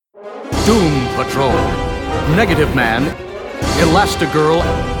Doom Patrol, Negative Man, Elastigirl,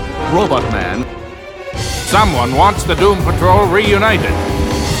 Robot Man. Someone wants the Doom Patrol reunited.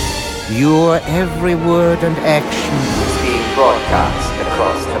 Your every word and action is being broadcast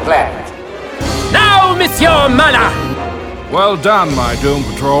across the planet. Now, Monsieur Mana! Well done, my Doom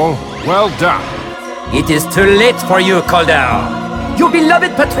Patrol. Well done. It is too late for you, Calder. Your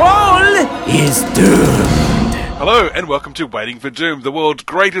beloved patrol is doomed. Hello, and welcome to Waiting for Doom, the world's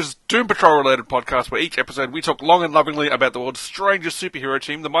greatest Doom Patrol-related podcast, where each episode we talk long and lovingly about the world's strangest superhero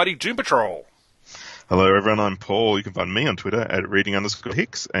team, the mighty Doom Patrol. Hello everyone, I'm Paul. You can find me on Twitter at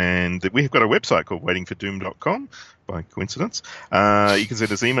reading_Hicks, and we've got a website called waitingfordoom.com, by coincidence. You can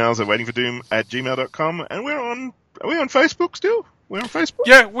send us emails at waitingfordoom@gmail.com, and are we on Facebook still? We're on Facebook?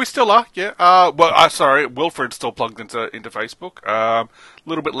 Yeah, we still are, yeah. Sorry, Wilfred's still plugged into Facebook. A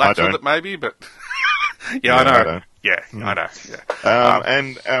little bit lax with it maybe, but... yeah, I know. I know. Yeah, I know. Yeah.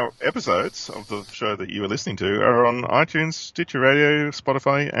 And our episodes of the show that you are listening to are on iTunes, Stitcher Radio,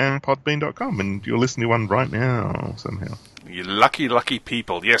 Spotify, and Podbean.com, and you're listening to one right now somehow. You lucky, lucky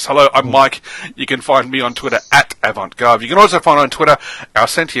people. Yes, hello, I'm Mike. You can find me on Twitter at AvantGov. You can also find on Twitter our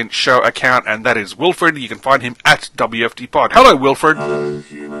Sentient Show account, and that is Wilfred. You can find him at WFDPod. Hello, Wilfred. Hello,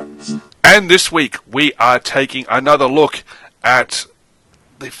 humans. And this week, we are taking another look at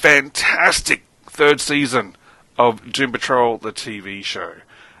the fantastic third season of Doom Patrol, the TV show.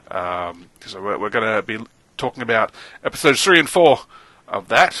 So we're going to be talking about episodes 3 and 4 of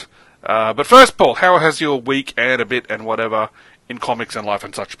that. But first, Paul, how has your week and a bit and whatever in comics and life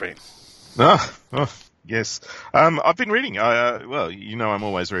and such been? Yes. I've been reading. Well, you know I'm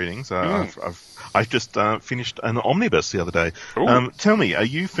always reading, so I've just finished an omnibus the other day. Tell me, are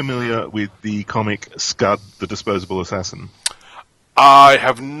you familiar with the comic Scud, the Disposable Assassin? I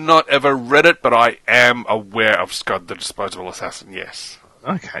have not ever read it, but I am aware of Scud, the Disposable Assassin, yes.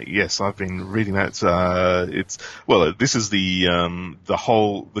 Okay, yes, I've been reading that. This is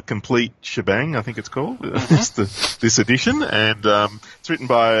the complete shebang, I think it's called. It's this edition, and it's written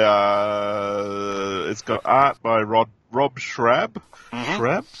by, it's got art by Rob Schrab.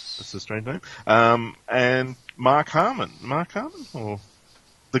 Schrab, that's a strange name. And Mark Harmon, or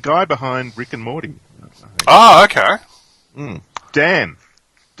the guy behind Rick and Morty. Oh, okay. Dan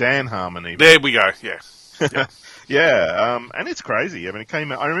Harmon, even. There we go, yeah. Yeah, and it's crazy. I mean, it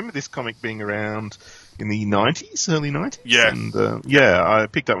came out, I remember this comic being around in the 90s, early 90s. Yeah. And, I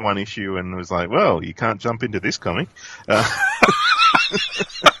picked up one issue and was like, well, you can't jump into this comic.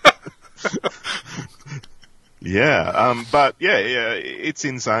 It's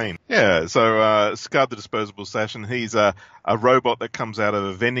insane. Yeah, so Scud the Disposable Assassin, he's a robot that comes out of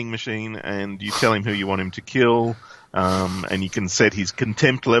a vending machine, and you tell him who you want him to kill, and you can set his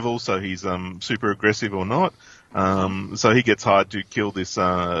contempt level, so he's super aggressive or not. So he gets hired to kill this,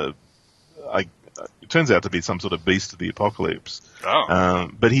 it turns out to be some sort of beast of the apocalypse.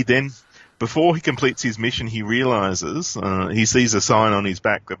 But he then, before he completes his mission, he realizes, he sees a sign on his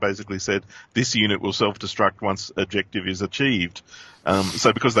back that basically said, this unit will self-destruct once objective is achieved.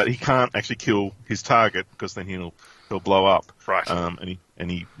 So because of that, he can't actually kill his target, because then he'll blow up. Right. And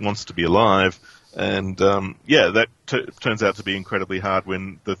he wants to be alive. And, that turns out to be incredibly hard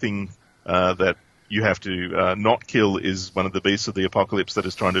when the thing, that you have to not kill is one of the beasts of the apocalypse that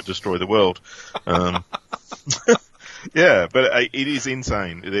is trying to destroy the world. Yeah, but it is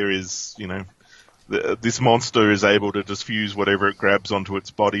insane. There is, this monster is able to just fuse whatever it grabs onto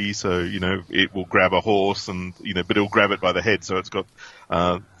its body. So, it will grab a horse and, but it'll grab it by the head. So it's got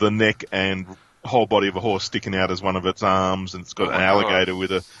the neck and whole body of a horse sticking out as one of its arms, and it's got an alligator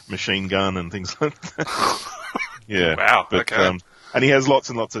with a machine gun and things like that. Yeah. Wow, okay. And he has lots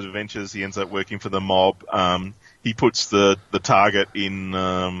and lots of adventures. He ends up working for the mob. He puts the target in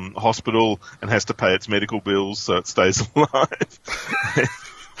hospital and has to pay its medical bills so it stays alive.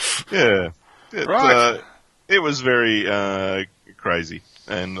 Yeah. It was very crazy,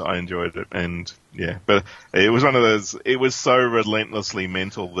 and I enjoyed it. And yeah, but it was one of those, it was so relentlessly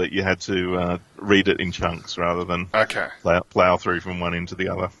mental that you had to read it in chunks rather than plow through from one end to the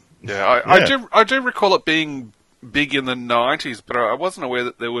other. Yeah, I do recall it being big in the 90s, but I wasn't aware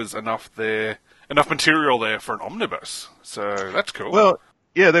that there was enough material there for an omnibus. So that's cool. Well,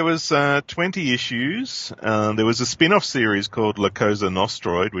 yeah, there was 20 issues. There was a spin-off series called La Cosa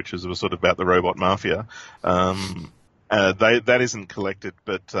Nostroid, which was sort of about the robot mafia. That isn't collected,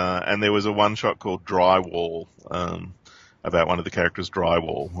 but and there was a one-shot called Drywall, about one of the characters,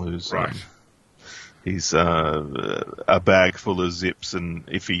 Drywall, who's he's a bag full of zips, and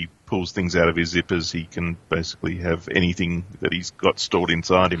if he pulls things out of his zippers, he can basically have anything that he's got stored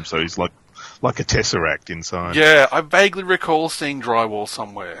inside him. So he's like a tesseract inside. Yeah, I vaguely recall seeing Drywall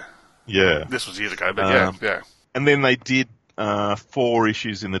somewhere. Yeah. This was years ago, but yeah. And then they did 4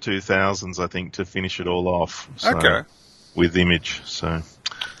 issues in the 2000s, I think, to finish it all off. So, Okay. With Image. So,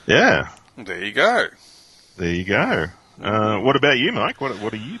 yeah. There you go. There you go. What about you, Mike? What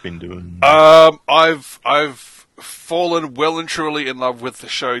have you been doing? I've fallen well and truly in love with the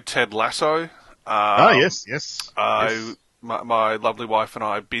show Ted Lasso. Yes. My lovely wife and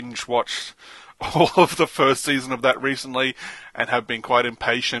I binge watched all of the first season of that recently, and have been quite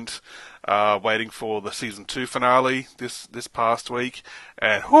impatient, waiting for the season 2 finale this past week.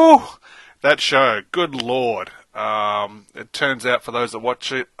 And that show, good lord! It turns out, for those that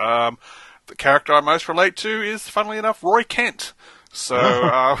watch it, the character I most relate to is, funnily enough, Roy Kent. So,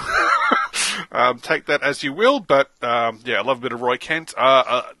 take that as you will, but, I love a bit of Roy Kent.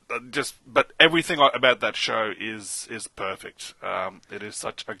 But everything about that show is perfect. It is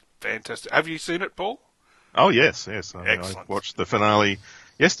such a fantastic... Have you seen it, Paul? Oh, yes. I watched the finale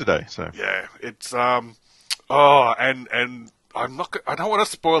yesterday, so... Yeah, it's, and I don't want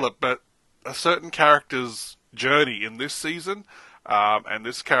to spoil it, but a certain character's journey in this season, and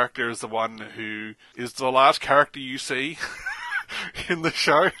this character is the one who is the last character you see in the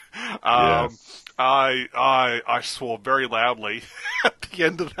show. I swore very loudly at the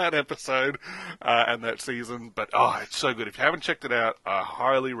end of that episode and that season, but it's so good. If you haven't checked it out, I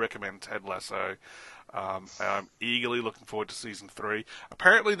highly recommend Ted Lasso. I'm eagerly looking forward to season 3.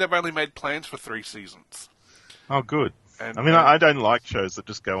 Apparently, they've only made plans for 3 seasons. Oh, good. And, I don't like shows that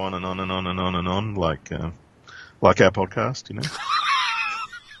just go on and on and on and on and on, like our podcast, you know.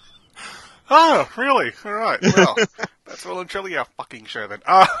 Oh, really? All right. Well, that's well and truly our fucking show then.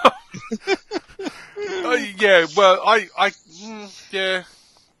 Yeah. Well, yeah.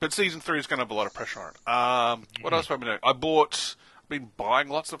 But season 3 is going to have a lot of pressure on it. What else have I been doing? I've been buying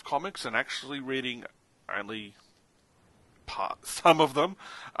lots of comics and actually reading only some of them.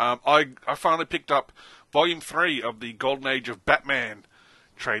 I finally picked up Volume 3 of the Golden Age of Batman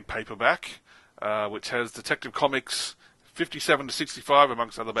trade paperback, which has Detective Comics 57 to 65,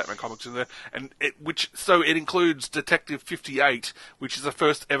 amongst other Batman comics in there, and it includes Detective 58, which is the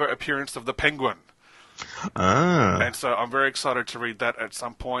first ever appearance of the Penguin. And so I'm very excited to read that at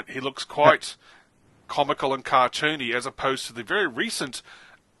some point. He looks quite comical and cartoony, as opposed to the very recent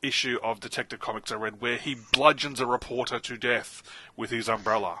issue of Detective Comics I read, where he bludgeons a reporter to death with his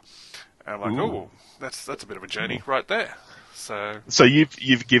umbrella. And I'm like, that's a bit of a journey right there. So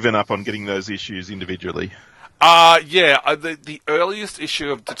you've given up on getting those issues individually? The earliest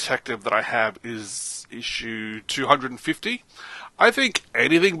issue of Detective that I have is issue 250. I think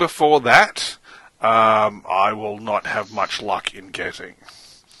anything before that, I will not have much luck in getting.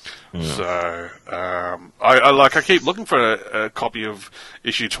 So, I keep looking for a copy of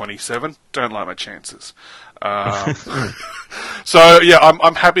issue 27. Don't like my chances. So yeah,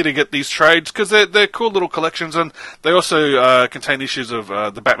 I'm happy to get these trades because they're cool little collections, and they also contain issues of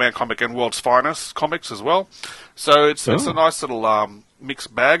the Batman comic and World's Finest comics as well. So it's a nice little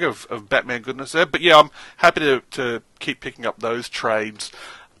mixed bag of Batman goodness there. But yeah, I'm happy to keep picking up those trades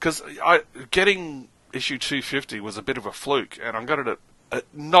because getting issue 250 was a bit of a fluke, and I got it at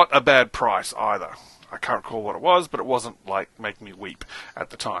not a bad price either. I can't recall what it was, but it wasn't like making me weep at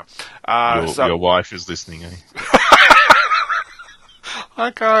the time. Your wife is listening, eh?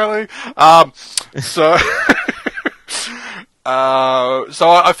 Hi, Kylie. So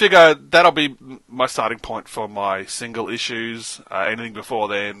I figure that'll be my starting point for my single issues. Anything before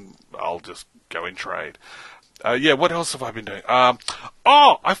then, I'll just go in trade. What else have I been doing?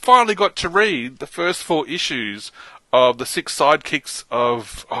 I finally got to read the first 4 issues of the 6 sidekicks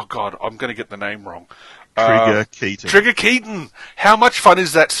of... Oh, God, I'm going to get the name wrong. Trigger Keaton. Trigger Keaton. How much fun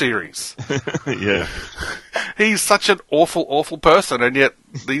is that series? Yeah. He's such an awful, awful person, and yet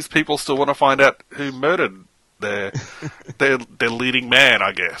these people still want to find out who murdered their leading man,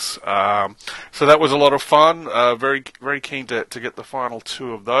 I guess. So that was a lot of fun. Very, very keen to get the final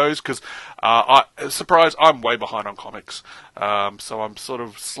 2 of those, because surprise, I'm way behind on comics. So I'm sort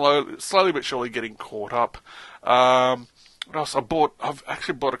of slowly but surely getting caught up. What else? I've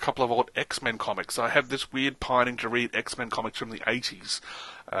actually bought a couple of old X-Men comics. I have this weird pining to read X-Men comics from the 80s.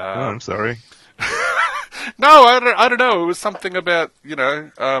 I'm sorry. No, I don't know. It was something about,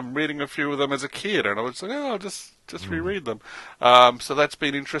 reading a few of them as a kid, and I was like, I'll just reread them. So that's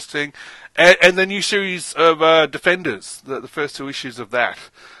been interesting. And the new series of Defenders, the first 2 issues of that.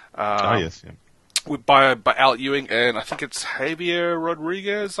 Yes, yeah. By Al Ewing, and I think it's Javier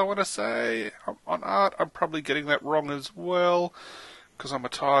Rodriguez, I want to say, on art. I'm probably getting that wrong as well, because I'm a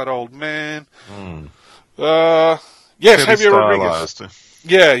tired old man. Yes, Javier Rodriguez.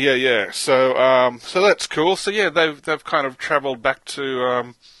 Yeah. So that's cool. So yeah, they've kind of travelled back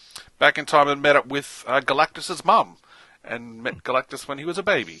to back in time and met up with Galactus's mum, and met Galactus when he was a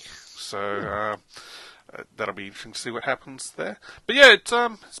baby. So that'll be interesting to see what happens there. But yeah,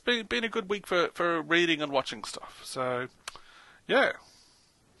 it's been a good week for reading and watching stuff. So yeah.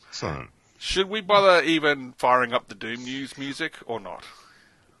 So, should we bother even firing up the Doom News music or not?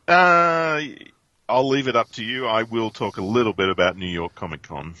 I'll leave it up to you. I will talk a little bit about New York Comic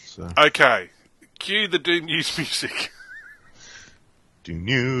Con. So. Okay. Cue the Doom News music. Doom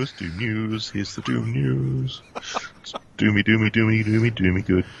News, here's the Doom News. Doomy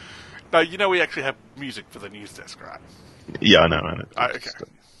good. No, we actually have music for the news desk, right? Yeah, I know. Okay.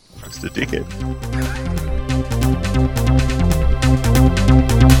 Just a dickhead.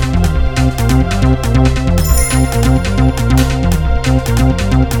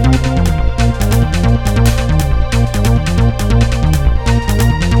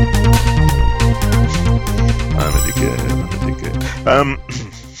 I'm a dickhead.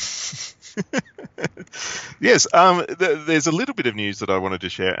 Yes, there's a little bit of news that I wanted to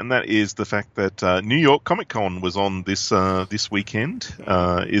share, and that is the fact that New York Comic Con was on this weekend.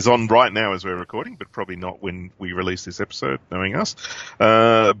 Is on right now as we're recording, but probably not when we release this episode, knowing us.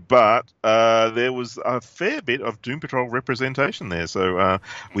 But there was a fair bit of Doom Patrol representation there. So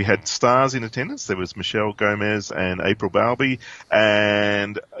we had stars in attendance. There was Michelle Gomez and April Balby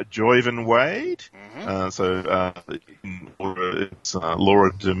and Joyvan Wade. It's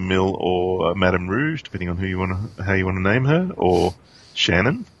Laura DeMille or Madame Rouge, depending on how you want to name her, or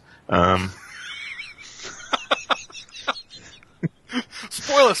Shannon.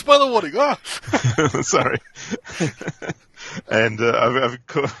 Spoiler warning. Oh. Sorry. And of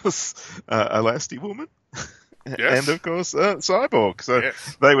course, Elasti Woman. Yes. And of course, Cyborg. So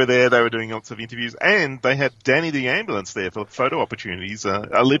yes. They were there. They were doing lots of interviews, and they had Danny the Ambulance there for photo opportunities.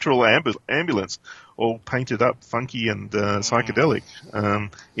 A literal ambulance, all painted up, funky and psychedelic,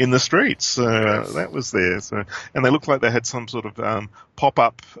 in the streets. So that was there. So, and they looked like they had some sort of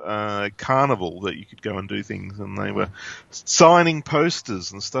pop-up carnival that you could go and do things, and they were signing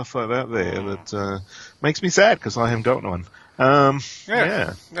posters and stuff like that there. That makes me sad because I haven't got one.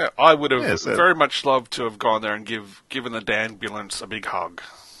 Yeah, I would have very much loved to have gone there and given the ambulance a big hug,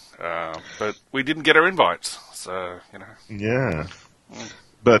 but we didn't get our invites, so Yeah,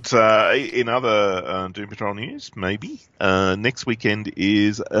 but in other Doom Patrol news, maybe next weekend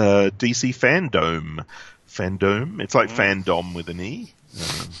is DC Fandom. Fandom, it's like Fandom with an E.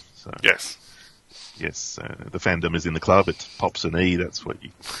 Yes. Yes, the fandom is in the club. It pops an E. That's what you.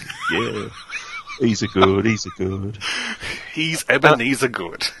 Yeah. He's a good. He's Ebenezer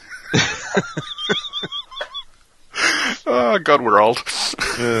good. Oh, God, we're old.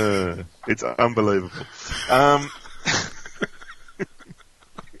 It's unbelievable.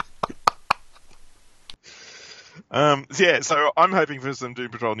 So I'm hoping for some Doom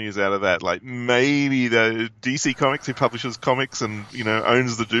Patrol news out of that. Like maybe the DC Comics, who publishes comics and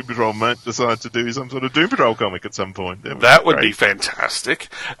owns the Doom Patrol, might decide to do some sort of Doom Patrol comic at some point. That would be fantastic.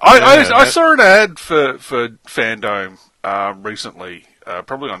 I saw an ad for Fandom recently,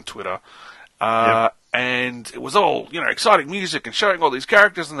 probably on Twitter, and it was all exciting music and showing all these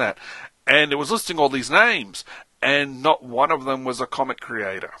characters and that, and it was listing all these names, and not one of them was a comic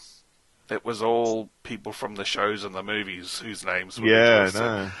creator. It was all people from the shows and the movies whose names were listed.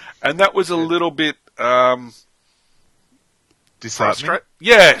 No. And that was a little bit disheartening.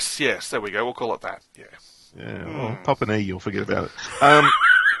 Yes, there we go. We'll call it that. Yeah. Yeah. Well, pop an E, you'll forget about it.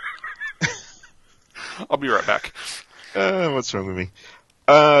 I'll be right back. What's wrong with me?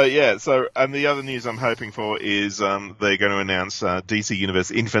 So, and the other news I'm hoping for is they're going to announce DC Universe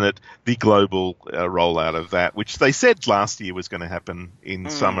Infinite, the global rollout of that, which they said last year was going to happen in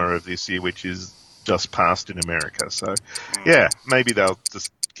summer of this year, which is just passed in America. So, maybe they'll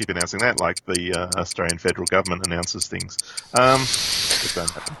just keep announcing that, like the Australian federal government announces things. It don't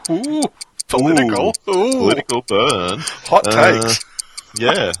happen. Ooh, political. Ooh. Political burn. Hot takes.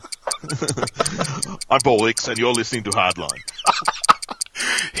 Yeah. I'm Paul Hicks, and you're listening to Hardline.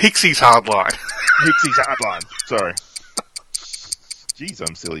 Hicksy's Hardline. Sorry. Jeez,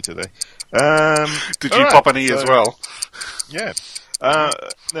 I'm silly today. Did you pop an E as well? Yeah.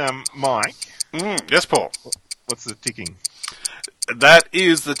 Now, Mike. Yes, Paul. What's the ticking? That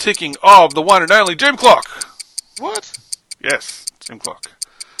is the ticking of the one and only Doom Clock. What? Yes, Doom Clock.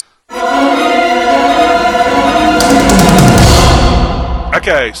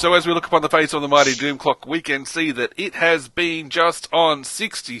 Okay, so as we look upon the face of the mighty Doom Clock, we can see that it has been just on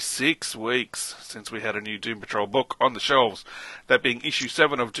 66 weeks since we had a new Doom Patrol book on the shelves. That being issue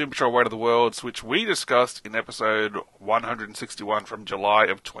 7 of Doom Patrol Weight of the Worlds, which we discussed in episode 161 from July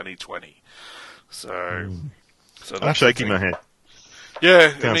of 2020. So I'm shaking my head.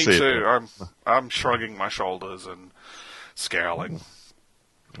 Yeah, Can't me see it, too. I'm shrugging my shoulders and scowling.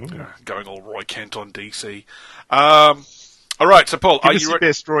 Going all Roy Kent on DC. All right, so Paul, Give are us you your ready?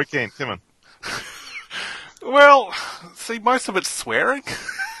 best Roy Kent. Come on. Well, see, most of it's swearing.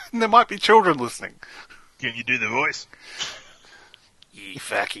 And there might be children listening. Can you do the voice? Ye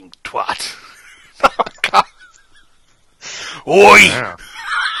fucking twat. Oi! Wow.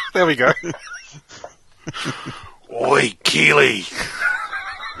 There we go. Oi, Keely.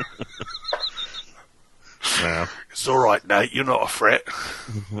 Wow. It's alright, Nate, you're not a threat.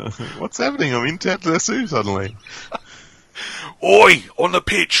 What's happening? I'm in Ted Lasso suddenly. Oi, on the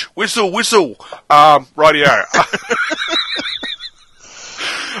pitch. Whistle, whistle. Rightio.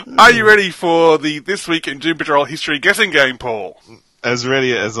 Are you ready for the This Week in Doom Patrol History guessing game, Paul? As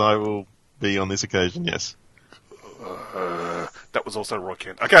ready as I will be on this occasion, yes. That was also Roy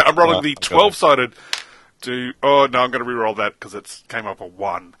Kent. Okay, I'm rolling the 12-sided Oh, no, I'm going to re-roll that because it came up a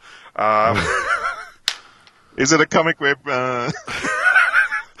 1. Is it a comic web?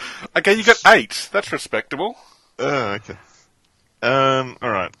 Okay, you got 8. That's respectable. Okay.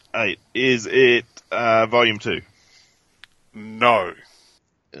 Alright. 8. Is it volume 2? No.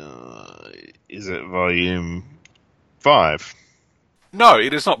 Is it volume 5? No,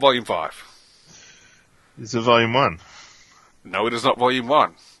 it is not Volume 5. Is it volume 1? No, it is not Volume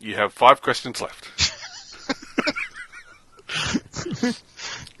 1. You have 5 questions left.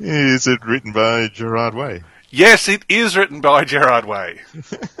 Is it written by Gerard Way? Yes, it is written by Gerard Way.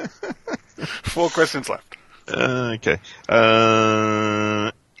 4 questions left. Okay.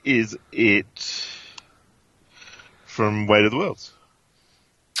 Is it from Way to the Worlds?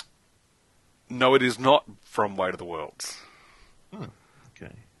 No, it is not from Way to the Worlds. Oh,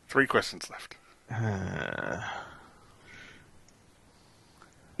 okay. 3 questions left.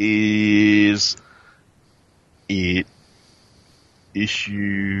 Is it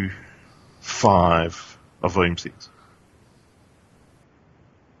issue 5 of volume 6?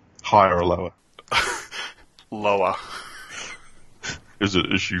 Higher or lower? Lower. Is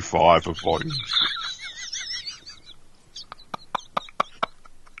it issue 5 of volume 6?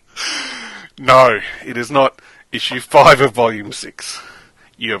 No, it is not issue 5 of Volume 6.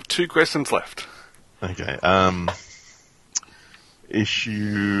 You have 2 questions left. Okay. Is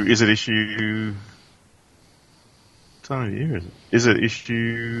it issue? What time of year is it? Is it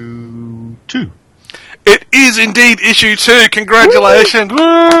issue 2? It is indeed issue 2. Congratulations!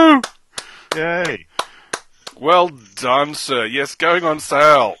 Woo! Yay! Well done, sir. Yes, going on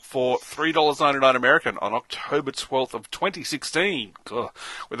sale for $3.99 American on October 12th of 2016.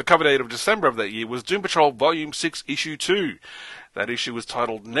 With a cover date of December of that year was Doom Patrol Volume 6 Issue 2. That issue was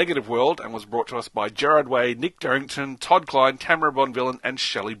titled Negative World and was brought to us by Gerard Way, Nick Darrington, Todd Klein, Tamara Bonvillain, and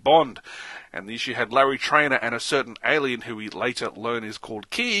Shelley Bond. And the issue had Larry Traynor and a certain alien who we later learn is called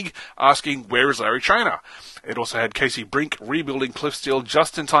Keeg, asking, where is Larry Traynor? It also had Casey Brink rebuilding Cliff Steele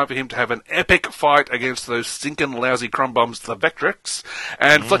just in time for him to have an epic fight against those stinking lousy crumbums, the Vectrex.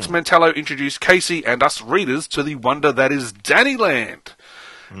 And Flex Mentallo introduced Casey and us readers to the wonder that is Dannyland.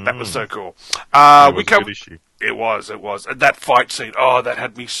 That was so cool. We covered issue. It was. And that fight scene, that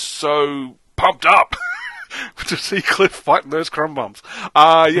had me so pumped up to see Cliff fighting those crumbums.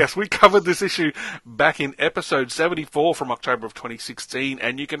 Yes, we covered this issue back in episode 74 from October of 2016,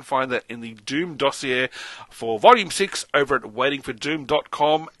 and you can find that in the Doom dossier for Volume 6 over at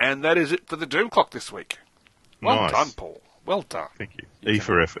waitingfordoom.com, and that is it for the Doom Clock this week. Well done, Paul. Well done. Thank you. E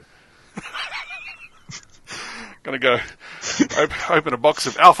for effort. Gonna go open a box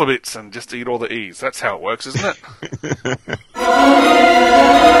of alphabets and just eat all the E's. That's how it works, isn't it?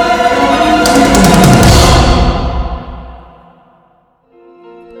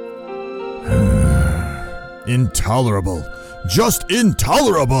 Intolerable. Just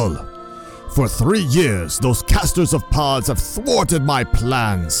intolerable. For 3 years, those casters of pods have thwarted my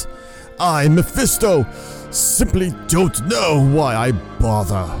plans. I, Mephisto, simply don't know why I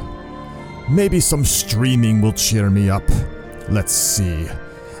bother. Maybe some streaming will cheer me up. Let's see.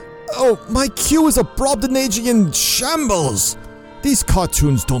 Oh, my queue is a Brobdinagian shambles. These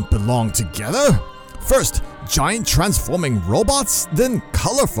cartoons don't belong together. First, giant transforming robots, then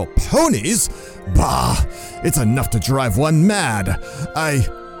colorful ponies. Bah, it's enough to drive one mad.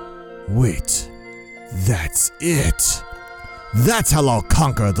 Wait, that's it. That's how I'll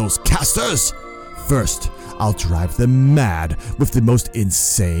conquer those casters. First, I'll drive them mad with the most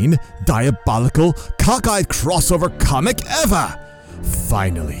insane, diabolical, cockeyed crossover comic ever.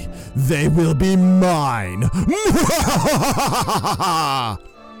 Finally, they will be mine.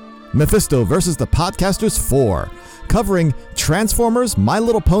 Mephisto vs. the Podcasters 4, covering Transformers, My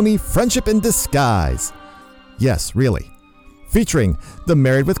Little Pony, Friendship in Disguise. Yes, really. featuring the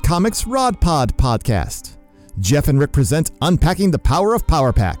Married with Comics Rod Pod podcast. Jeff and Rick present Unpacking the Power of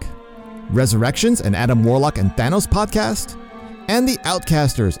Power Pack. Resurrections, an Adam Warlock and Thanos podcast. And The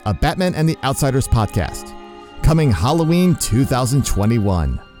Outcasters, a Batman and the Outsiders podcast. Coming Halloween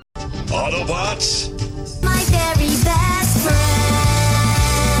 2021. Autobots, my very best friends.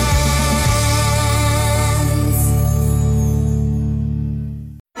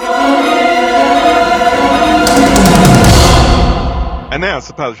 And now it's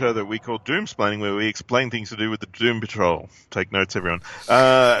the part of the show that we call Doomsplaining, where we explain things to do with the Doom Patrol. Take notes, everyone.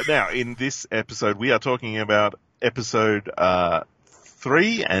 Now, in this episode, we are talking about episode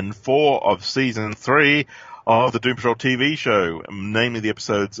 3 and 4 of season 3 of the Doom Patrol TV show, namely the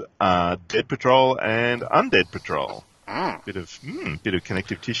episodes Dead Patrol and Undead Patrol. Bit of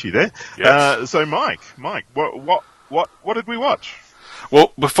connective tissue there. Yes. So, Mike, what did we watch?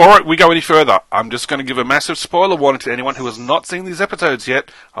 Well, before we go any further, I'm just going to give a massive spoiler warning to anyone who has not seen these episodes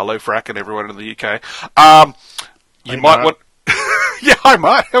yet. Hello, Frack, and everyone in the UK. You might want... Yeah, hi,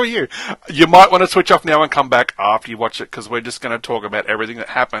 Mark. How are you? You might want to switch off now and come back after you watch it, because we're just going to talk about everything that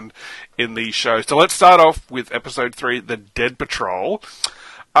happened in these shows. So let's start off with episode 3, The Dead Patrol,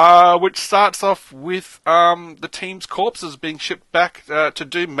 which starts off with the team's corpses being shipped back to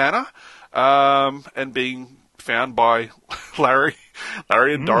Doom Manor and being found by Larry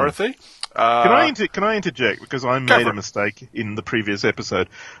and Dorothy. Can I interject, because I made a mistake in the previous episode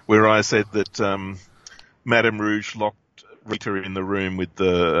where I said that Madame Rouge locked Rita in the room with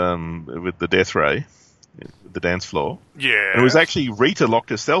the death ray, the dance floor. Yeah, and it was actually Rita locked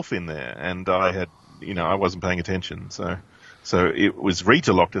herself in there, and I wasn't paying attention, so it was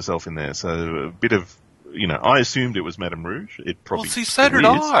Rita locked herself in there. So a bit of, I assumed it was Madame Rouge. It probably so did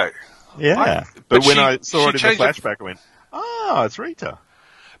I. Yeah, but when I saw it in the flashback, I went, it's Rita.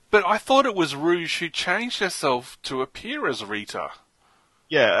 But I thought it was Rouge who changed herself to appear as Rita.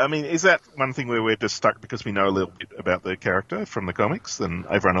 Yeah, I mean, is that one thing where we're just stuck because we know a little bit about the character from the comics and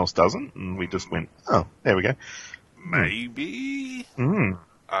everyone else doesn't, and we just went, there we go. Maybe.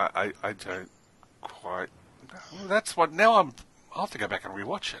 I don't quite know. That's what, I'll have to go back and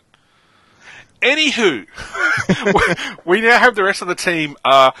rewatch it. Anywho, we now have the rest of the team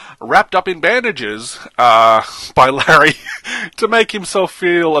wrapped up in bandages by Larry to make himself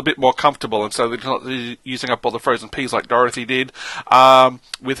feel a bit more comfortable, and so they're not using up all the frozen peas like Dorothy did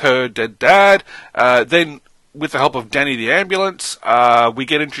with her dead dad. Then, with the help of Danny the ambulance, we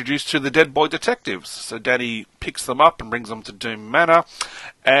get introduced to the Dead Boy detectives. So Danny picks them up and brings them to Doom Manor,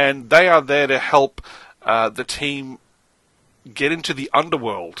 and they are there to help the team get into the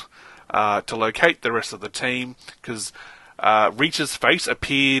underworld. To locate the rest of the team, because Rita's face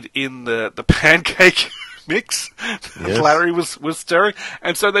appeared in the pancake mix that Larry was stirring,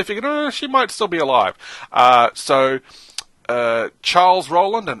 and so they figured, she might still be alive. So Charles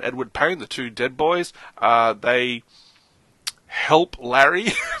Rowland and Edward Payne, the two dead boys, they help Larry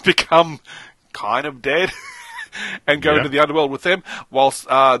become kind of dead and go into the underworld with them, whilst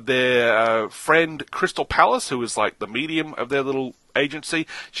their friend Crystal Palace, who is like the medium of their little agency,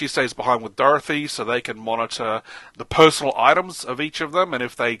 she stays behind with Dorothy so they can monitor the personal items of each of them, and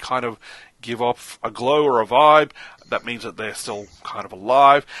if they kind of give off a glow or a vibe, that means that they're still kind of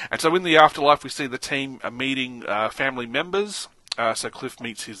alive. And so in the afterlife, we see the team meeting family members. So Cliff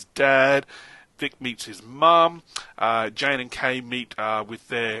meets his dad, Vic meets his mum, Jane and Kay meet with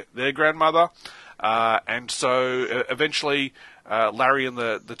their grandmother, and so eventually Larry and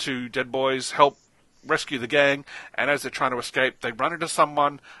the two dead boys help rescue the gang, and as they're trying to escape, they run into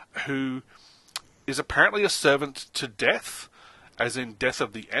someone who is apparently a servant to Death, as in Death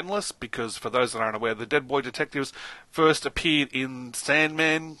of the Endless, because for those that aren't aware, the Dead Boy detectives first appeared in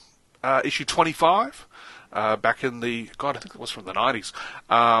Sandman issue 25, back in I think it was from the 90s.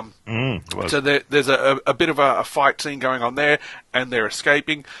 So there's a bit of a fight scene going on there, and they're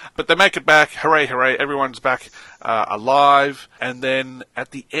escaping. But they make it back. Hooray, hooray, everyone's back alive. And then at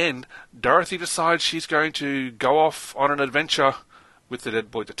the end, Dorothy decides she's going to go off on an adventure with the Dead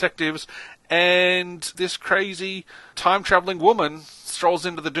Boy detectives, and this crazy time-traveling woman strolls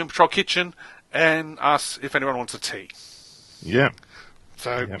into the Doom Patrol kitchen and asks if anyone wants a tea. Yeah.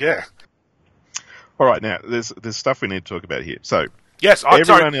 So, yeah. All right, now there's stuff we need to talk about here. So yes, I'm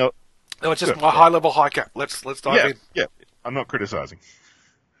sorry. No, it's just my high-level high cap. Let's dive in. Yeah, I'm not criticising.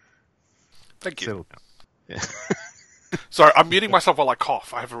 Thank you. Settle down. Yeah. Sorry, I'm muting myself while I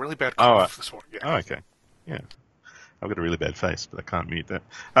cough. I have a really bad cough this morning. Yeah. Oh, okay. Yeah. I've got a really bad face, but I can't mute that.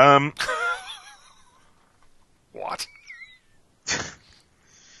 What?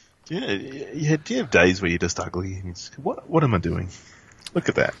 Do you have days where you're just ugly? And what am I doing? Look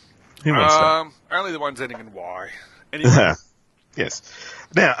at that. Who wants that? Only the ones ending in Y. Anyway. Yes.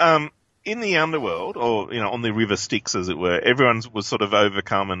 Now, in the underworld, or on the river Styx, as it were, everyone was sort of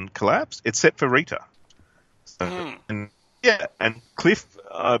overcome and collapsed, except for Rita. So, and Cliff,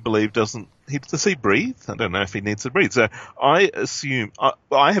 I believe, does he breathe? I don't know if he needs to breathe. So I assume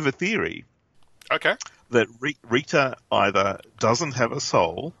I have a theory. Okay. That Rita either doesn't have a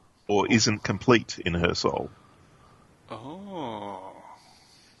soul or isn't complete in her soul. Oh.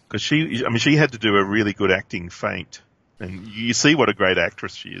 Because she had to do a really good acting feint. And you see what a great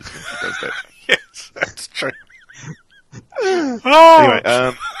actress she is when she does that. Yes, that's true.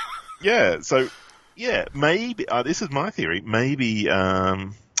 Anyway, maybe, this is my theory, maybe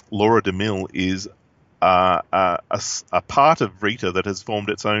Laura DeMille is a part of Rita that has formed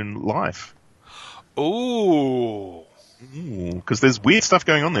its own life. Ooh. Because there's weird stuff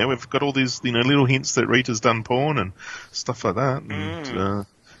going on there. We've got all these, little hints that Rita's done porn and stuff like that. And,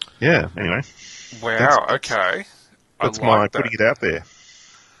 anyway. Wow, okay. That's my putting it out there.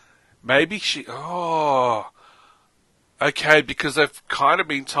 Maybe she... Oh. Okay, because they've kind of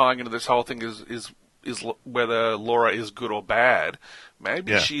been tying into this whole thing is whether Laura is good or bad.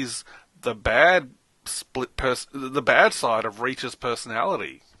 Maybe she's the bad the bad side of Rita's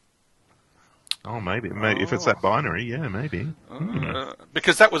personality. Oh, maybe if it's that binary, maybe.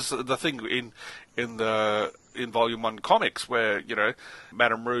 Because that was the thing in Volume 1 comics where,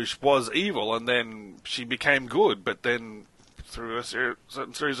 Madame Rouge was evil and then she became good, but then through a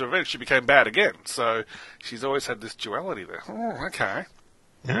certain series of events she became bad again. So she's always had this duality there. Oh, okay.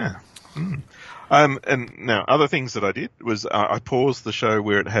 Yeah. And now, other things that I did was I paused the show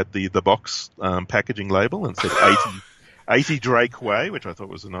where it had the box packaging label and said 80 Drake Way, which I thought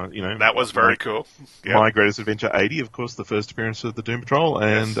was a nice, that was very cool. Yep. My Greatest Adventure 80, of course, the first appearance of the Doom Patrol,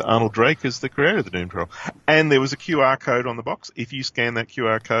 and Arnold Drake is the creator of the Doom Patrol. And there was a QR code on the box. If you scan that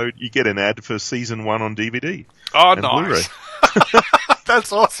QR code, you get an ad for season 1 on DVD. Oh, nice.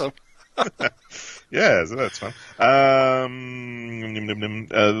 That's awesome. Yeah, so that's fun.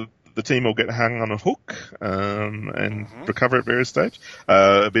 The team will get hung on a hook and recover at various stages.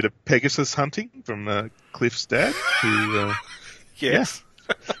 A bit of Pegasus hunting from Cliff's dad. Who, yes.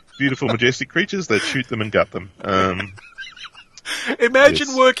 Beautiful, majestic creatures. They shoot them and gut them.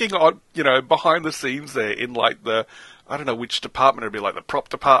 Imagine working on, behind the scenes there in like I don't know which department, it'd be like the prop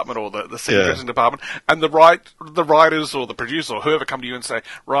department or the scene dressing department, and the writers or the producer or whoever come to you and say,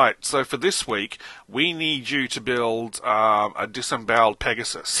 right, so for this week, we need you to build a disemboweled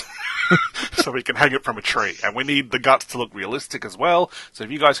Pegasus. So we can hang it from a tree. And we need the guts to look realistic as well. So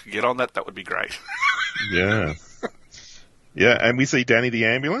if you guys could get on that would be great. Yeah. Yeah, and we see Danny the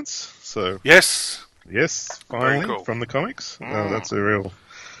ambulance. So Yes, finally, cool. From the comics. That's a real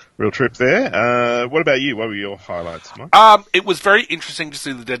trip there. What about you? What were your highlights, Mike? It was very interesting to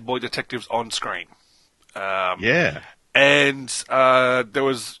see the Dead Boy detectives on screen. And there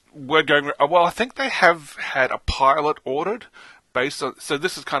was word going... Well, I think they have had a pilot ordered based on... So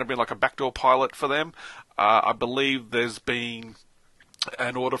this has kind of been like a backdoor pilot for them. I believe there's been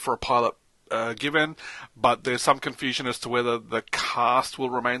an order for a pilot given, but there's some confusion as to whether the cast will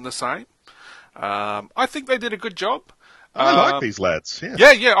remain the same. I think they did a good job. I like these lads.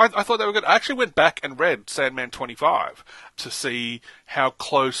 Yeah, I thought they were good. I actually went back and read Sandman 25 to see how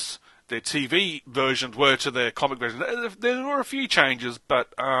close their TV versions were to their comic version. There were a few changes,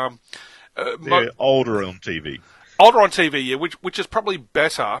 but... they're older on TV. Older on TV, yeah, which is probably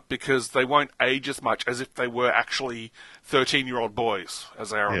better because they won't age as much as if they were actually 13-year-old boys,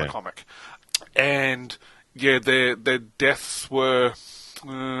 as they are in the comic. And, yeah, their deaths were...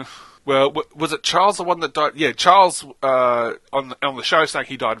 Well, was it Charles the one that died? Yeah, Charles on the show saying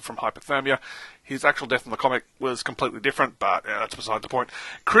he died from hypothermia. His actual death in the comic was completely different, but that's beside the point.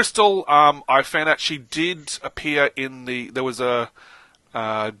 Crystal, I found out she did appear in there was a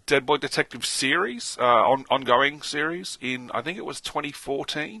Dead Boy Detective series, ongoing series in, I think it was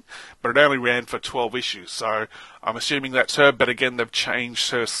 2014, but it only ran for 12 issues, so I'm assuming that's her, but again, they've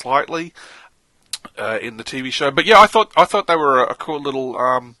changed her slightly in the TV show. But yeah, I thought they were a cool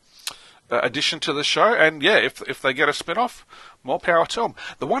little... addition to the show, and yeah, if they get a spin-off, more power to them.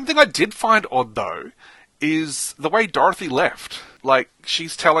 The one thing I did find odd, though, is the way Dorothy left. Like,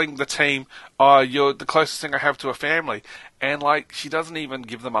 she's telling the team, oh, you're the closest thing I have to a family, and, like, she doesn't even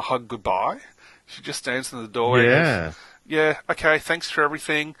give them a hug goodbye. She just stands in the doorway and goes, yeah, okay, thanks for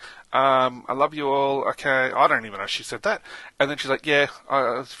everything, I love you all, okay, I don't even know if she said that. And then she's like, yeah,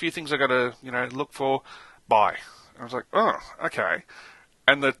 a few things I gotta, look for, bye. And I was like, oh, okay.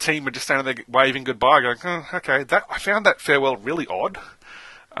 And the team were just standing there waving goodbye, going, oh, okay. I found that farewell really odd.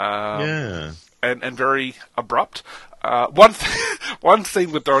 And very abrupt. One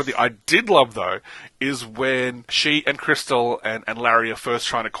scene with Dorothy I did love, though, is when she and Crystal and Larry are first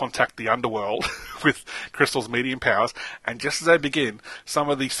trying to contact the underworld with Crystal's medium powers, and just as they begin, some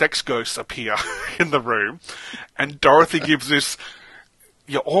of the sex ghosts appear in the room, and Dorothy gives this...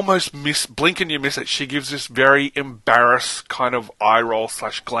 You almost blink and you miss it. She gives this very embarrassed kind of eye roll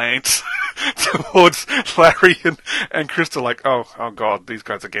 / glance towards Larry and Crystal, like, oh God, these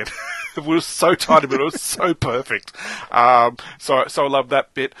guys again. It was so tiny, but it was so perfect. So I love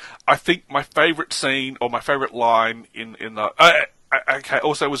that bit. I think my favourite scene, or my favourite line in the... okay,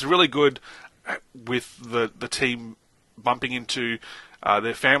 also it was really good with the team bumping into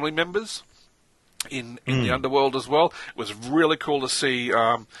their family members in the underworld as well. It was really cool to see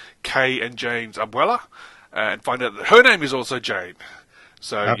Kay and Jane's abuela, and find out that her name is also Jane.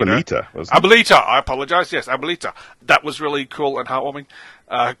 So Abuelita, wasn't it? Abuelita, I apologise, yes, Abuelita. That was really cool and heartwarming.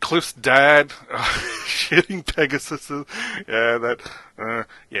 Cliff's dad shitting Pegasus.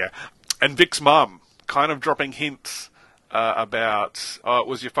 Yeah. And Vic's mum kind of dropping hints about, it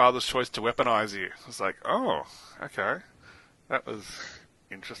was your father's choice to weaponize you. I was like, oh, okay. That was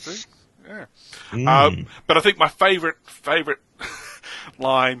interesting. Yeah. But I think my favourite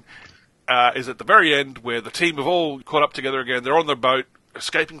line is at the very end, where the team have all caught up together again. They're on the boat,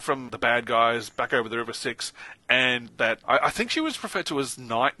 escaping from the bad guys back over the River Styx, and that I think she was referred to as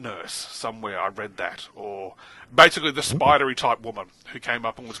night nurse somewhere. I read that, or basically the spidery type woman who came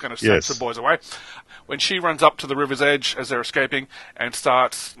up and was going to snatch the boys away. When she runs up to the river's edge as they're escaping and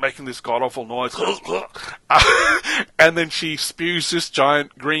starts making this god awful noise, and then she spews this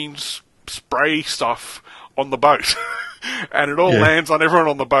giant green spray stuff on the boat, and it all lands on everyone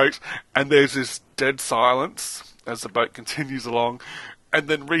on the boat, and there's this dead silence as the boat continues along, and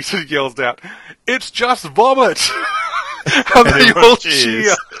then Rita yells out, "It's just vomit!" And they all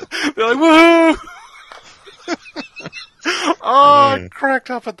cheer. They're like, "Woo!" I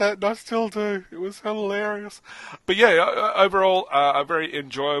cracked up at that, and I still do. It was hilarious. But yeah, overall, a very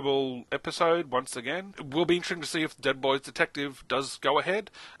enjoyable episode, once again. It will be interesting to see if Dead Boys Detective does go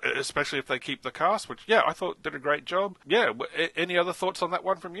ahead, especially if they keep the cast, which, I thought did a great job. Yeah, any other thoughts on that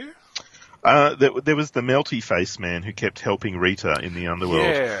one from you? There was the melty face man who kept helping Rita in the underworld.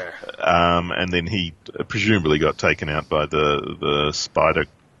 Yeah. And then he presumably got taken out by the spider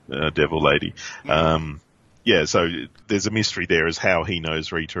devil lady. So there's a mystery there as how he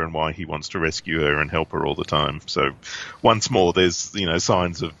knows Rita and why he wants to rescue her and help her all the time. So once more, there's,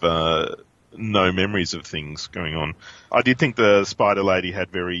 signs of no memories of things going on. I did think the spider lady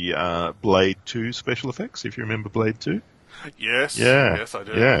had very Blade 2 special effects, if you remember Blade 2. Yes. Yeah. Yes, I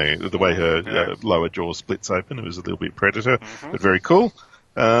do. Yeah, the way her lower jaw splits open, it was a little bit Predator, but very cool.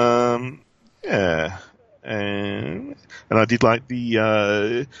 And I did like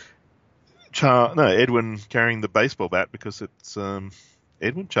the Edwin carrying the baseball bat, because it's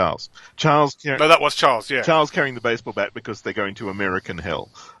Edwin? Charles. No, that was Charles, yeah. Charles carrying the baseball bat because they're going to American hell.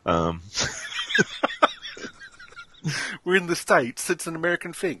 We're in the States. It's an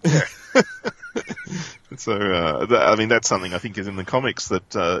American thing. Yeah. So, that's something I think is in the comics,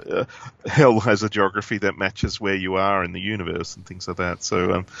 that hell has a geography that matches where you are in the universe and things like that.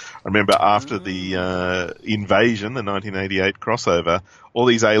 So I remember after the invasion, the 1988 crossover, all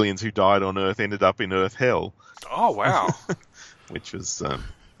these aliens who died on Earth ended up in Earth hell. Oh, wow. Which was,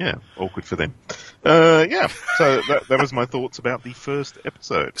 awkward for them. So that was my thoughts about the first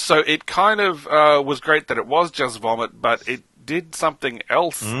episode. So it kind of was great that it was just vomit, but it did something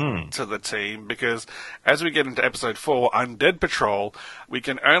else to the team, because as we get into episode 4, Undead Patrol, we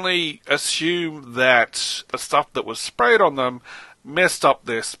can only assume that the stuff that was sprayed on them messed up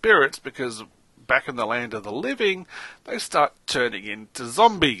their spirits, because back in the land of the living, they start turning into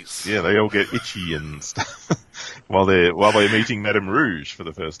zombies. Yeah, they all get itchy and stuff while they're meeting Madame Rouge for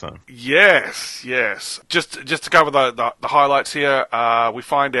the first time. Yes. Just to cover the highlights here, we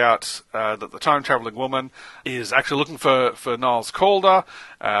find out that the time-traveling woman is actually looking for Niles Calder,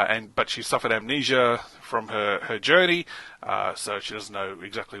 but she suffered amnesia from her journey, so she doesn't know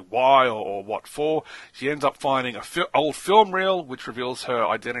exactly why or what for. She ends up finding an old film reel, which reveals her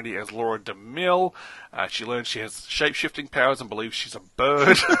identity as Laura DeMille. She learns she has shape-shifting powers and believes she's a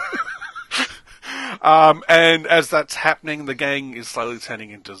bird. And as that's happening, the gang is slowly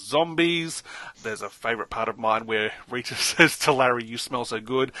turning into zombies. There's a favourite part of mine where Rita says to Larry, "You smell so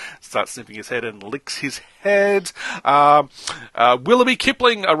good," starts sniffing his head and licks his head. Willoughby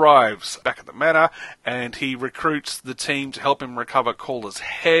Kipling arrives back at the manor, and he recruits the team to help him recover Calder's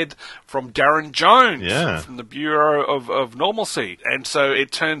head from Darren Jones from the Bureau of Normalcy. And so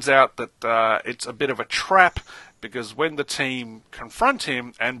it turns out that it's a bit of a trap, because when the team confront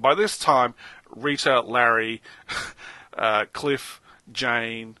him, and by this time Rita, Larry, Cliff,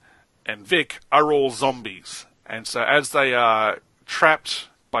 Jane, and Vic are all zombies. And so as they are trapped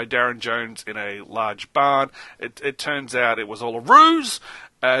by Darren Jones in a large barn, it turns out it was all a ruse,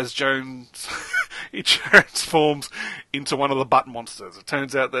 as Jones he transforms into one of the butt monsters. It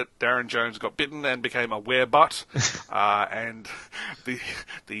turns out that Darren Jones got bitten and became a werebutt, and the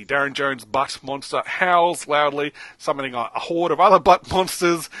Darren Jones butt monster howls loudly, summoning a horde of other butt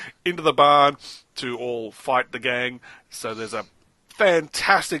monsters into the barn to all fight the gang. So there's a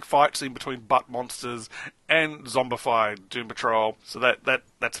fantastic fight scene between butt monsters and zombified Doom Patrol. So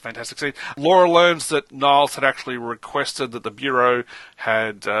that's a fantastic scene. Laura learns that Niles had actually requested that the Bureau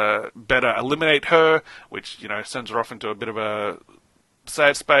had better eliminate her, which, sends her off into a bit of a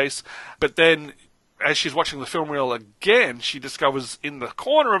sad space. But then, as she's watching the film reel again, she discovers in the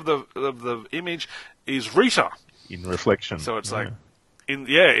corner of the image is Rita. In reflection. So it's in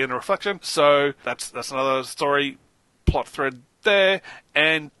reflection. So that's another story plot thread there,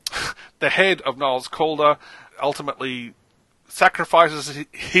 and the head of Niles Calder ultimately sacrifices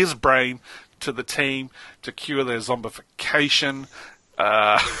his brain to the team to cure their zombification,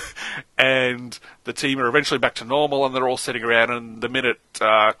 and the team are eventually back to normal, and they're all sitting around, and the minute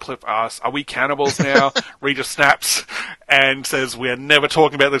Cliff asks, "Are we cannibals now?" Rita snaps and says, "We are never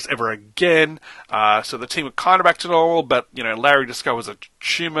talking about this ever again." So the team are kind of back to normal, but, Larry discovers a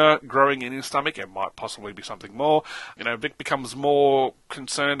tumour growing in his stomach. It might possibly be something more. Vic becomes more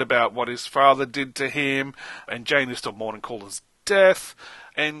concerned about what his father did to him, and Jane is still mourning Calder's death,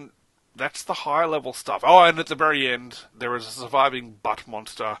 and that's the high-level stuff. Oh, and at the very end, there is a surviving butt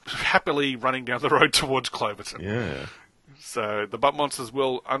monster happily running down the road towards Cloverton. Yeah. So the butt monsters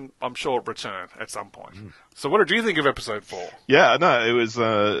will, I'm sure, return at some point. So what did you think of episode 4? Yeah, no, it was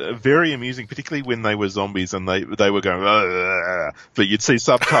very amusing, particularly when they were zombies and they were going, but you'd see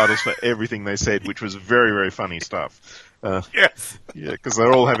subtitles for everything they said, which was very, very funny stuff. Yes. Yeah, because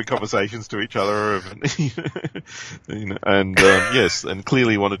they're all having conversations to each other, and yes, and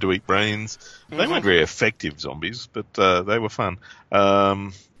clearly wanted to eat brains. They weren't very effective zombies, but they were fun.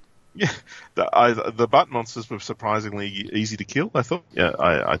 Yeah, the butt monsters were surprisingly easy to kill, I thought. Yeah,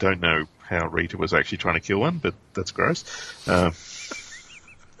 I don't know how Rita was actually trying to kill one, but that's gross.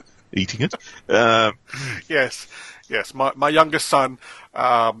 Eating it. Yes. My youngest son,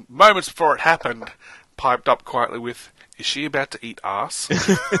 moments before it happened, piped up quietly with, "Is she about to eat ass?"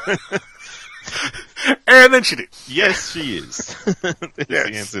 And then she did. Yes, she is. That's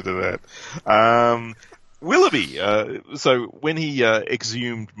the answer to that. Willoughby. So when he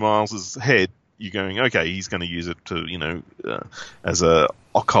exhumed Miles's head, you're going, okay, he's going to use it to, as a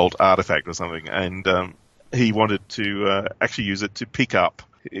occult artifact or something. And he wanted to actually use it to pick up,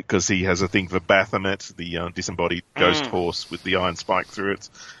 because he has a thing for Baphomet, the disembodied ghost horse with the iron spike through its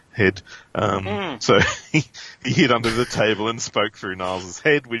head. So he hid under the table and spoke through Niles'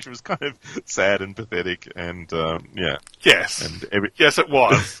 head, which was kind of sad and pathetic. And yeah. Yes. And yes, it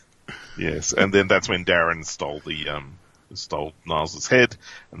was. Yes, and then that's when Darren stole Niles' head,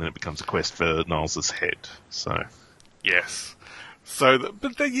 and then it becomes a quest for Niles' head. So yes,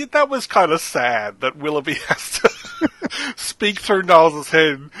 that was kind of sad that Willoughby has to speak through Niles'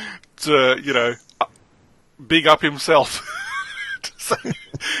 head to big up himself. To say,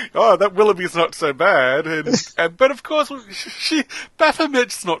 oh, that Willoughby's not so bad, but of course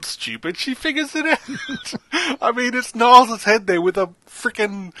Baphomet's not stupid. She figures it out. I mean, it's Niles' head there with a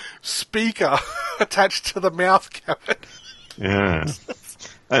frickin' speaker attached to the mouth cavity. Yeah.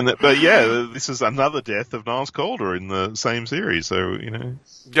 But yeah, this is another death of Niles Calder in the same series. So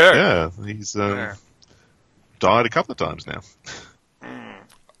he's died a couple of times now.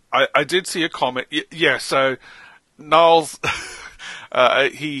 I did see a comment. Yeah, so Niles.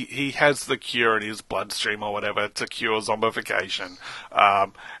 He has the cure in his bloodstream or whatever to cure zombification.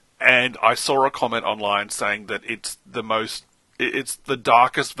 And I saw a comment online saying that it's the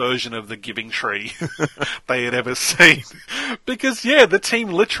darkest version of the Giving Tree they had ever seen. Because, the team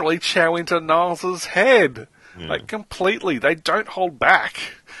literally chow into Niles' head. Yeah. Like, completely. They don't hold back.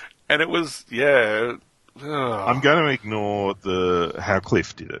 And it was, I'm going to ignore how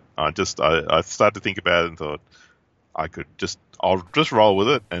Cliff did it. I started to think about it and thought, I'll just roll with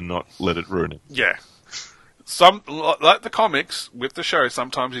it and not let it ruin it. Yeah. Like the comics with the show,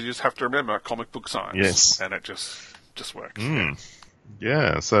 sometimes you just have to remember comic book science. Yes. And it just works.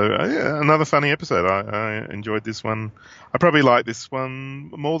 Yeah, so another funny episode. I enjoyed this one. I probably like this one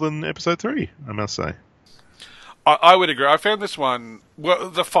more than episode 3, I must say. I would agree. I found this one,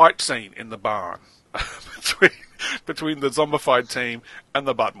 the fight scene in the barn between the zombified team and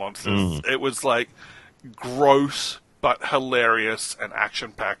the butt monsters. It was like gross, but hilarious and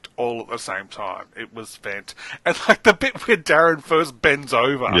action-packed all at the same time. It was fantastic. And like the bit where Darren first bends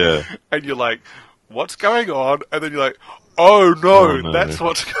over, and you're like, what's going on? And then you're like, oh no. That's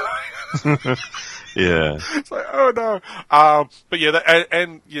what's going on. Yeah. It's like, oh no. But yeah,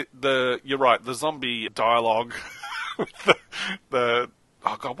 you're right, the zombie dialogue with the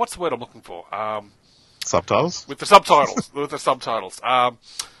oh god, what's the word I'm looking for? Subtitles? With the subtitles.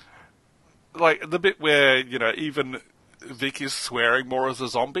 Like the bit where, even Vic is swearing more as a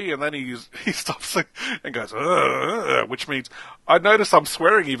zombie, and then he stops and goes, which means I notice I'm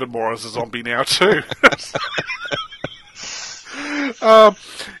swearing even more as a zombie now too.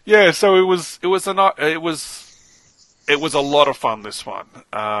 Yeah, so it was a lot of fun, this one.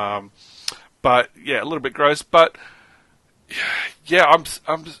 But yeah, a little bit gross, but yeah,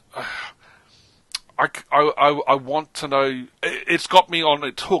 I want to know. It's got me on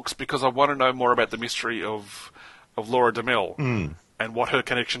its hooks because I want to know more about the mystery of Laura DeMille and what her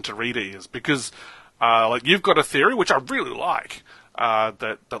connection to Rita is. Because, like, you've got a theory which I really like,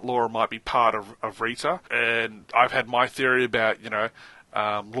 that Laura might be part of Rita, and I've had my theory about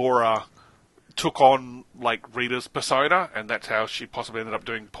Laura took on like Rita's persona, and that's how she possibly ended up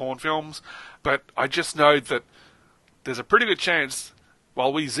doing porn films. But I just know that there's a pretty good chance,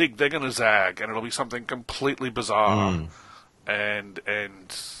 while we zig, they're going to zag, and it'll be something completely bizarre and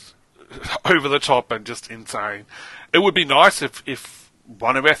over the top and just insane. It would be nice if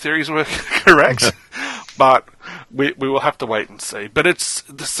one of our theories were correct, but we will have to wait and see. But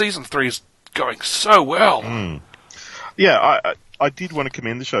the season 3 is going so well. Yeah, I did want to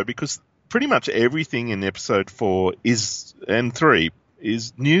commend the show because pretty much everything in episode 4 and 3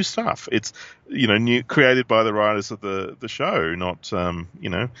 is new stuff. It's new, created by the writers of the show, not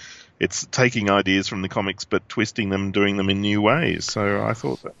it's taking ideas from the comics but twisting them, doing them in new ways. So I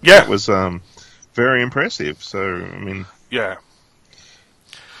thought that was very impressive. So I mean, yeah,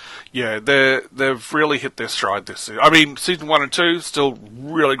 they've really hit their stride this season. I mean, season 1 and 2 still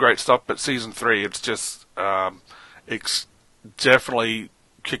really great stuff, but season 3 it's just it's definitely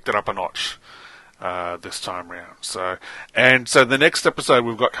kicked it up a notch this time round. So the next episode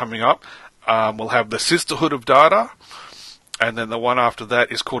we've got coming up, we'll have the Sisterhood of Data, and then the one after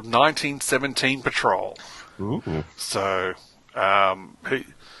that is called 1917 Patrol. Ooh. So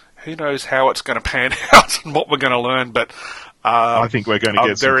who knows how it's going to pan out and what we're going to learn, but I think we're going to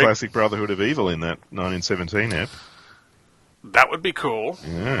get some classic Brotherhood of Evil in that 1917 ep. That would be cool.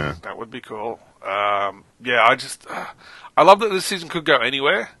 Yeah. That would be cool. I love that this season could go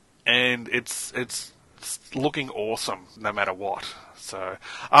anywhere, and it's looking awesome no matter what. So,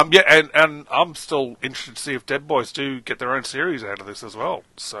 and I'm still interested to see if Dead Boys do get their own series out of this as well.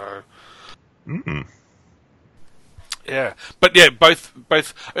 So, yeah, but yeah, both.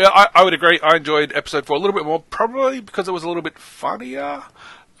 I would agree. I enjoyed episode 4 a little bit more, probably because it was a little bit funnier,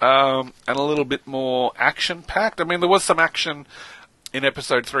 and a little bit more action packed. I mean, there was some action in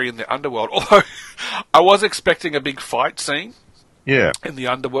episode 3 in the underworld, although I was expecting a big fight scene. Yeah. In the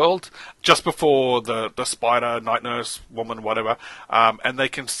underworld, just before the spider, night nurse, woman, whatever, and they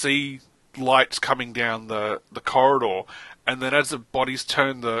can see lights coming down the corridor, and then as the bodies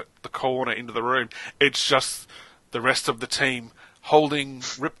turn the corner into the room, it's just the rest of the team holding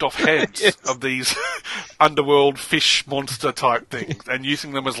ripped off heads of these underworld fish monster type things and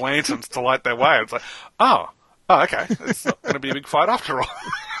using them as lanterns to light their way. It's like, oh, okay, it's not going to be a big fight after all.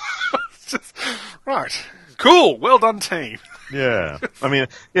 It's just, right. Cool, well done, team. Yeah, I mean,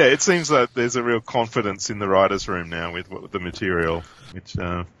 yeah, it seems that there's a real confidence in the writers' room now with the material, which,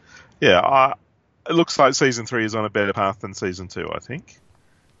 it looks like season 3 is on a better path than season 2, I think.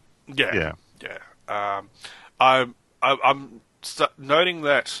 Yeah. I'm noting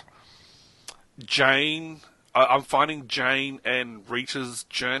that I'm finding Jane and Rita's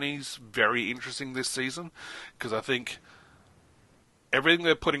journeys very interesting this season, because I think everything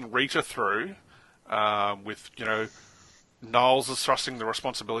they're putting Rita through, with, Niles is thrusting the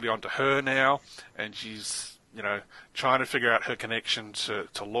responsibility onto her now, and she's, trying to figure out her connection to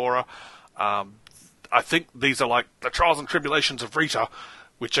Laura. I think these are like the trials and tribulations of Rita,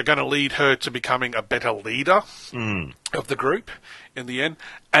 which are going to lead her to becoming a better leader of the group in the end.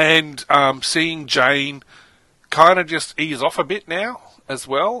 And seeing Jane kind of just ease off a bit now as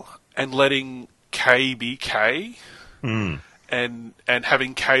well, and letting Kay be Kay, and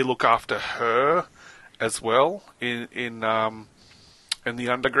having Kay look after her as well in the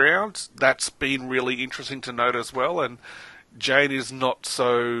underground. That's been really interesting to note as well. And Jane is not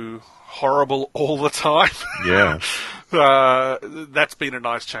so horrible all the time. Yeah. That's been a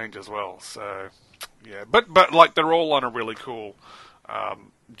nice change as well. So, yeah. But like, they're all on a really cool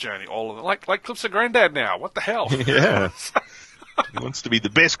journey, all of them. Like Cliff's a granddad now. What the hell? Yeah. He wants to be the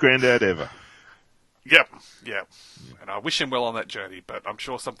best granddad ever. Yep. And I wish him well on that journey, but I'm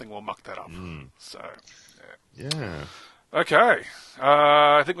sure something will muck that up. So, Yeah. okay.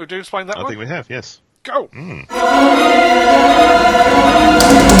 I think we've explained that I one. think we have, yes. Go. Now,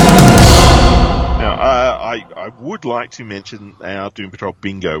 I would like to mention our Doom Patrol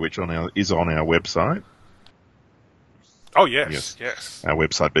bingo, which is on our website. Oh, yes. Our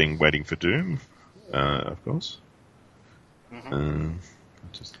website being Waiting for Doom, of course.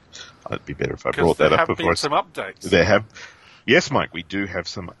 It'd be better if I brought that up before. There have been some updates. There have. Yes, Mike, we do have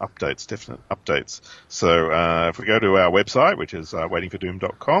some updates, definite updates. So if we go to our website, which is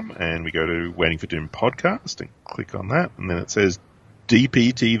waitingfordoom.com, and we go to Waiting for Doom podcast and click on that, and then it says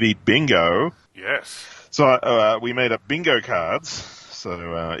DPTV bingo. Yes. So we made up bingo cards.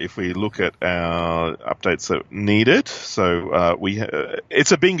 So if we look at our updates that needed, so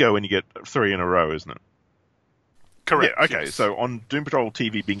it's a bingo when you get 3 in a row, isn't it? Correct. Yeah, okay, yes. so on Doom Patrol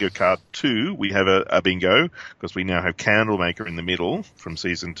TV Bingo Card 2, we have a bingo, because we now have Candlemaker in the middle from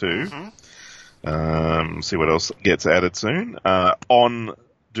Season 2. See what else gets added soon. On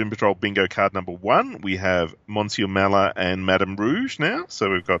Doom Patrol Bingo Card number 1, we have Monsieur Mallah and Madame Rouge now, so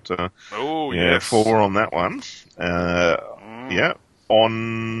we've got 4 on that one. Yeah,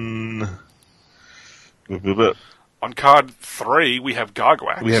 on card 3, we have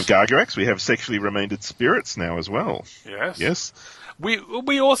Gargwax. We have Gargarax. We have Sexually Remaindered Spirits now as well. Yes.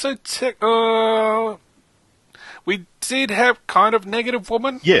 We also we did have kind of Negative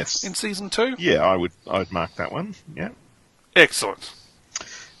Woman. Yes. In Season 2. Yeah, I'd mark that one. Yeah. Excellent.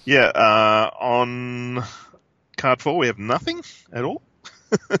 Yeah. On card 4, we have nothing at all.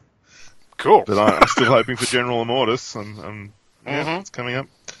 Cool. But I'm still hoping for General Immortus. It's coming up.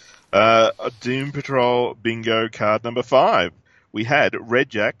 Doom Patrol Bingo Card number 5. We had Red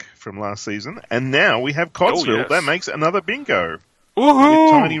Jack from last season, and now we have Codsville. Oh, yes. That makes another bingo. Woohoo!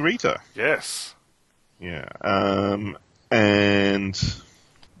 With Tiny Rita. Yes. Yeah. And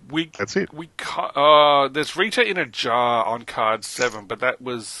that's it. There's Rita in a jar on card 7, but that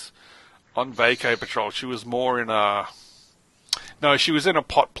was on Vacay Patrol. She was more in a... No, she was in a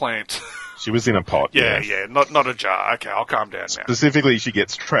pot plant. She was in a pot. Yeah, not a jar. Okay, I'll calm down now. Specifically, she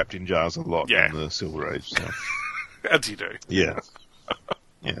gets trapped in jars a lot in the Silver Age. So. As you do. Yeah.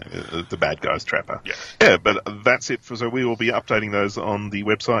 Yeah, the bad guys trap her. Yeah. Yeah, but that's it. So we will be updating those on the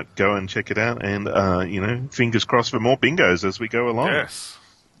website. Go and check it out. And, fingers crossed for more bingos as we go along. Yes.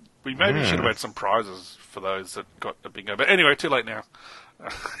 We maybe should have had some prizes for those that got a bingo. But anyway, too late now.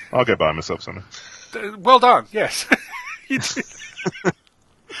 I'll go buy myself something. Well done, yes. You did.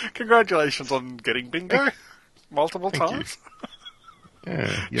 Congratulations on getting bingo multiple times.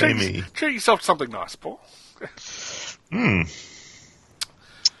 Yeah, yay me. Treat yourself to something nice, Paul. I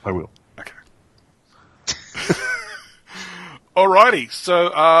will. Okay. Alrighty,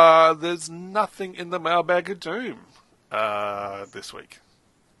 so there's nothing in the mailbag of Doom this week.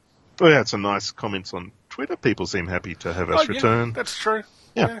 We had some nice comments on Twitter. People seem happy to have us return. That's true.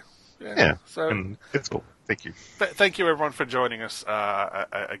 Yeah. So and it's cool. Thank you. Thank you, everyone, for joining us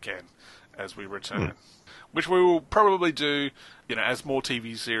again as we return, which we will probably do, as more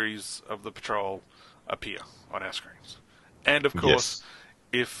TV series of the Patrol appear on our screens, and of course,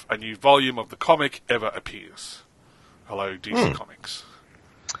 if a new volume of the comic ever appears. Hello, DC Comics.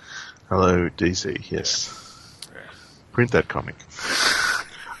 Hello, DC. Yes. Yeah. Print that comic.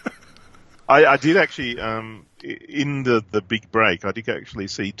 I did actually, in the big break, I did actually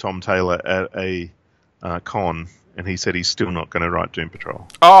see Tom Taylor at a con, and he said he's still not going to write Doom Patrol.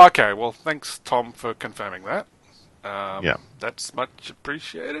 Oh, okay. Well, thanks, Tom, for confirming that. That's much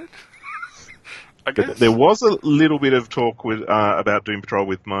appreciated. I guess. But there was a little bit of talk about Doom Patrol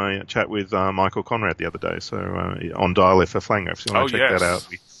with my chat with Michael Conrad the other day, so on Dial F for Flango. If you want to check that out,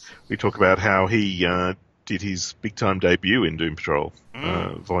 we talk about how he did his big-time debut in Doom Patrol,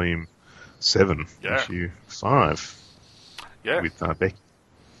 Volume 7, Issue 5, with Becky.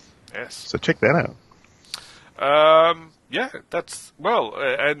 Yes. So check that out. That's... Well,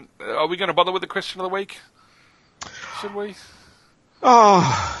 and are we going to bother with the question of the week? Should we?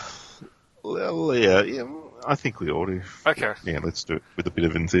 Oh... Well, yeah, I think we ought to. Okay. Yeah, let's do it with a bit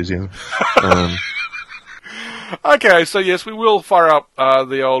of enthusiasm. Okay, so yes, we will fire up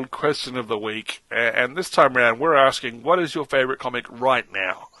the old question of the week, and this time around we're asking, what is your favourite comic right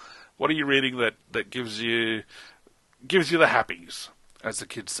now? What are you reading that gives you the happies, as the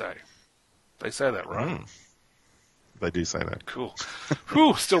kids say? They say that, right? They do say that. Cool.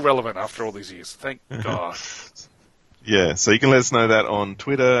 Whew, still relevant after all these years. Thank God. Yeah, so you can let us know that on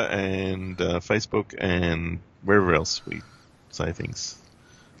Twitter and Facebook and wherever else we say things.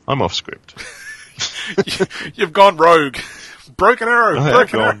 I'm off script. You've gone rogue. Broken arrow.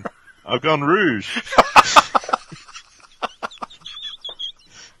 I've gone rouge.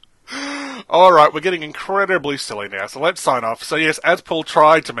 All right, we're getting incredibly silly now, so let's sign off. So yes, as Paul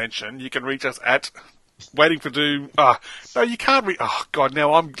tried to mention, you can reach us at Waiting for Doom. No, you can't reach... Oh, God,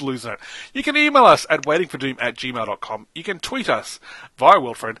 now I'm losing it. You can email us at waitingfordoom@gmail.com. You can tweet us via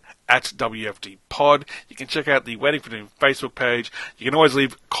Wilfred at WFDpod. You can check out the Waiting for Doom Facebook page. You can always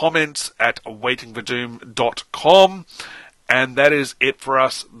leave comments at waitingfordoom.com. And that is it for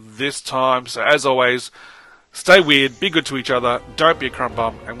us this time. So as always, stay weird, be good to each other, don't be a crumb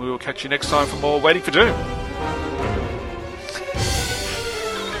bum, and we will catch you next time for more Waiting for Doom.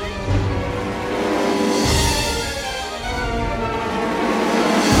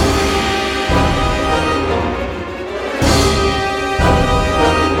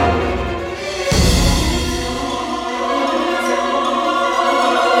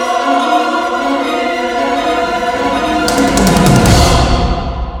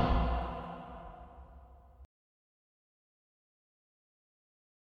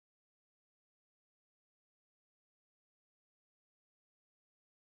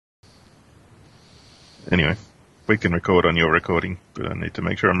 Anyway, we can record on your recording, but I need to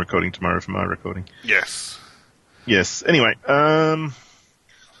make sure I'm recording tomorrow for my recording. Yes. Yes. Anyway,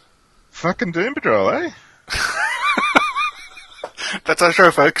 fucking Doom Patrol, eh? That's our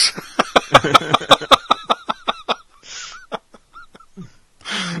show, folks.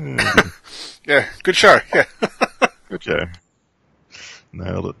 Yeah, good show. Yeah. Good show.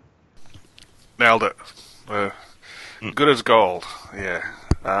 Nailed it. Good as gold. Yeah.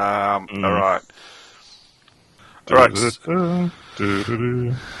 All right. All right.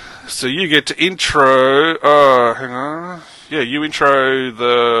 So you get to intro. Hang on. Yeah, you intro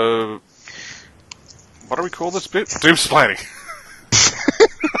the. What do we call this bit? Doomsplaining.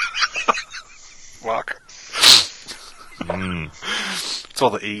 Fuck. It's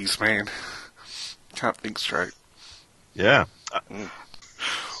all the E's, man. Can't think straight. Yeah.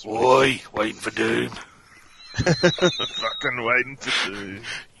 Oi, waiting for Doom. Fucking waiting for Doom. You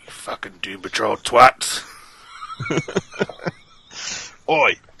fucking Doom Patrol twats.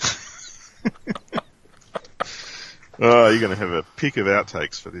 Oi. Oh, you're going to have a pick of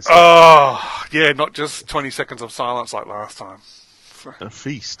outtakes for this. Oh, yeah, not just 20 seconds of silence like last time. A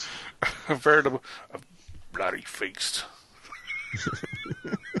feast. A veritable bloody feast.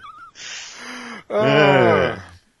 Yeah.